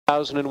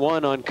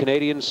2001 on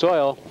Canadian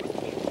soil.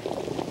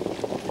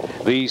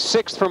 The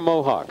 6th from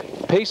Mohawk,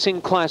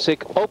 Pacing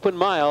Classic Open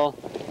Mile.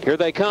 Here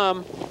they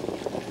come.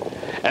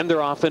 And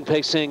they're often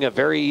pacing a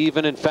very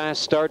even and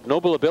fast start.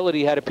 Noble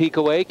Ability had a peek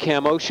away.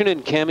 CAMMIBEST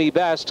and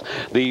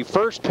CAMMIBEST, the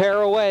first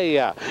pair away.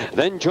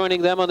 Then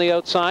joining them on the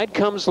outside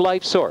comes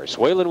Life Source.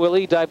 Waylon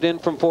Willie dived in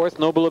from 4th.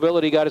 Noble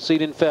Ability got a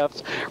seat in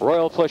 5th.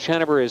 Royal Flush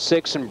Hanover is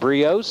 6th, and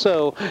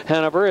Brioso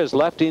Hanover is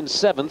left in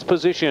 7th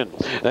position.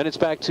 Then it's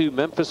back to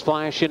Memphis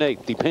Flash in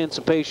 8th.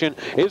 Emancipation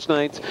is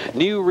 9th.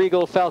 New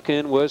Regal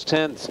Falcon was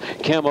 10th.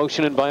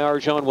 CAMMIBEST and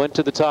Bayarjon went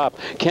to the top.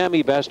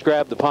 CAMMIBEST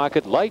grabbed the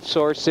pocket. Life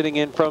Source sitting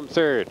in from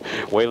 3rd.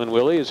 Waylon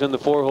Willie is in the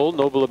 4-hole.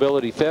 Noble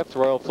Ability 5th.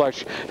 Royal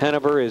Flush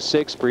Hanover is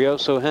 6th.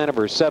 Brioso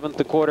Hanover 7th.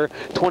 The quarter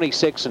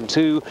 26 and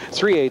 2.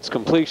 3/8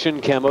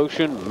 completion.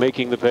 CAMMIBEST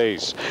making the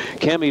pace.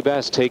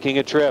 CAMMIBEST taking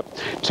a trip.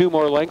 2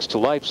 more lengths to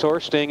Life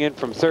Source, staying in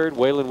from 3rd.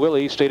 Waylon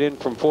Willie stayed in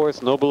from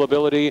 4th. Noble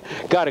Ability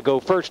got to go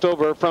first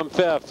over from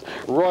 5th.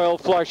 Royal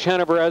Flush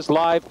Hanover has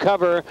live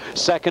cover.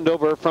 2nd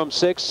over from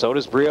 6th. So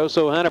does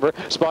Brioso Hanover,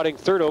 spotting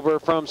 3rd over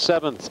from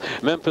 7th.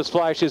 Memphis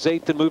Flash is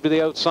 8th and moved to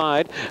the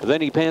outside.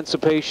 Then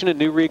Emancipation and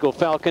New Regal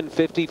Falcon.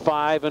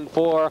 55 and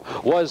 4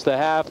 was the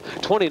half.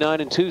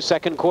 29 and 2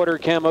 second quarter.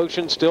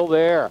 CAMMIBEST still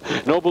there.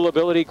 Noble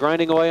Ability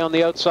grinding away on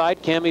the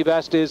outside.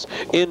 CAMMIBEST is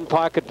in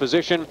pocket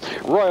position.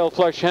 Royal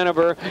Flush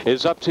Hanover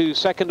is up to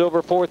 2nd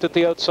over 4th at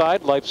the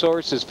outside. Life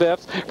Source is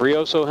 5th.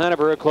 Brioso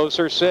Hanover a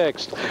closer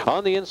 6th.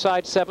 On the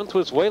inside 7th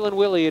was Waylon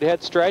Willie at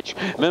head stretch.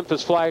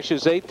 Memphis Flash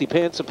is 8th.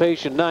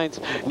 Emancipation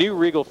 9th. New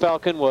Regal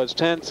Falcon was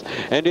 10th.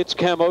 And it's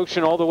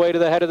CAMMIBEST all the way to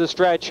the head of the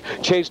stretch,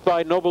 chased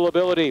by Noble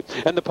Ability.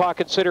 And the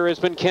pocket sitter has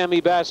been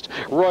CAMMIBEST.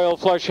 Royal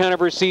Flush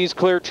Hanover sees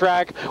clear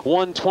track.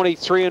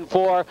 1:23 and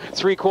 4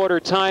 3/4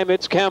 time.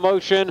 It's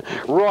CAMMIBEST.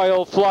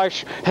 Royal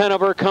Flush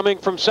Hanover coming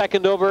from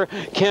 2nd over.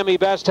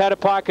 CAMMIBEST had a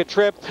pocket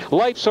trip.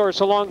 Life Source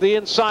along the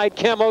inside.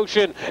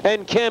 CAMMIBEST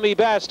and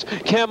CAMMIBEST.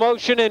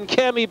 CAMMIBEST and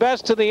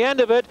CAMMIBEST to the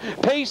end of it.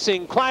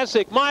 Pacing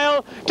Classic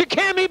Mile to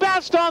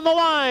CAMMIBEST on the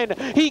line.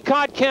 He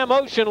caught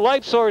CAMMIBEST.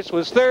 Life Source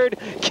was 3rd.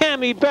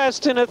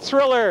 CAMMIBEST in a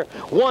thriller.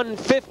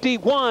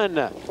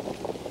 1:51.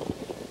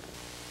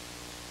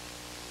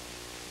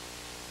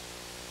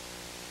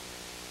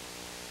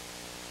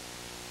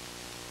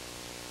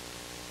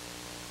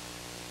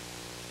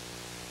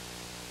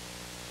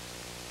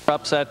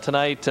 Upset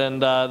tonight,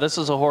 and this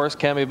is a horse,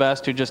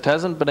 CAMMIBEST, who just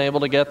hasn't been able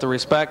to get the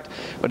respect,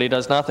 but he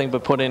does nothing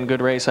but put in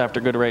good race after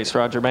good race.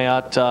 Roger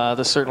Mayotte,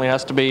 this certainly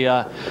has to be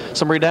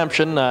some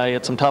redemption. He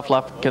had some tough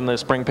luck in the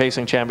Spring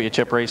Pacing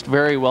Championship, raced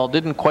very well,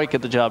 didn't quite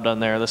get the job done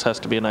there. This has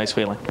to be a nice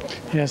feeling.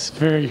 Yes,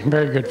 very,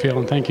 very good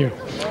feeling. Thank you.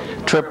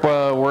 Trip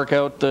work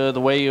out the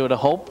way you would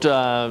have hoped.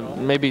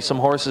 Maybe some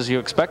horses you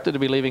expected to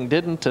be leaving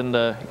didn't, and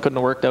couldn't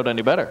have worked out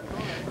any better.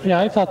 Yeah,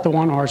 I thought the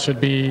one horse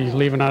would be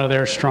leaving out of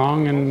there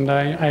strong, and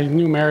I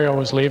knew Mario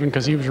was leaving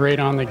because he was right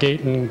on the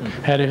gate and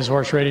had his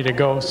horse ready to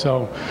go.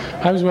 So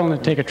I was willing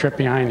to take a trip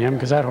behind him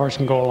because that horse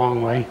can go a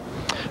long way.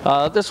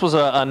 This was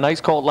a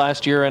nice colt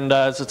last year, and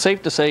is it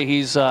safe to say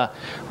he's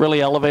really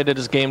elevated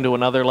his game to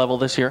another level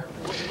this year?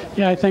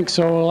 Yeah, I think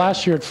so.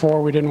 Last year at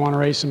 4, we didn't want to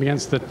race him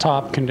against the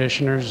top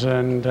conditioners,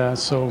 and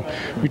so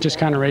we just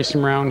kind of raced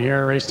him around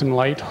here, raced him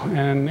light,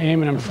 and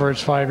aiming him for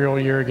his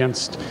 5-year-old year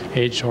against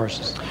aged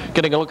horses.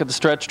 Getting a look at the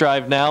stretch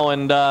drive now,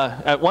 and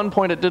at one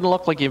point it didn't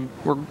look like you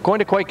were going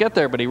to quite get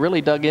there, but he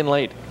really dug in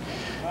late.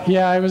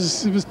 Yeah, it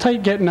was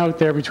tight getting out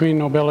there between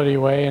Nobility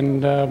Way,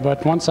 and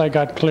but once I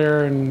got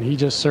clear, and he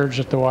just surged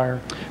at the wire.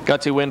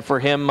 Gutsy win for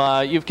him.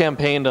 You've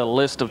campaigned a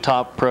list of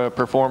top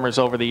performers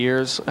over the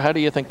years. How do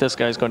you think this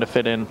guy's going to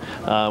fit in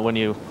when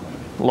you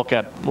look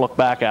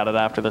back at it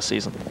after the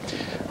season?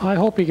 I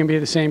hope he can be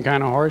the same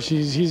kind of horse.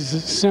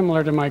 He's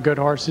similar to my good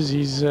horses.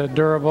 He's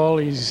durable.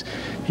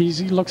 He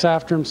looks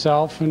after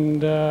himself,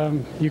 and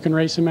you can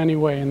race him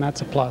anyway, and that's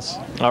a plus.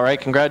 All right,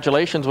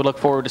 congratulations. We look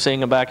forward to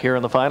seeing him back here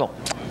in the final.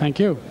 Thank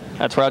you.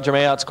 That's Roger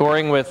Mayotte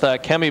scoring with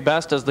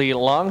CAMMIBEST as the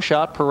long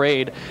shot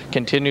parade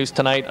continues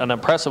tonight. An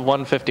impressive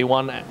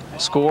 151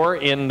 score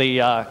in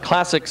the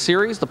Classic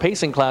Series, the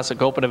Pacing Classic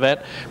Open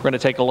event. We're going to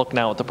take a look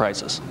now at the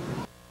prices.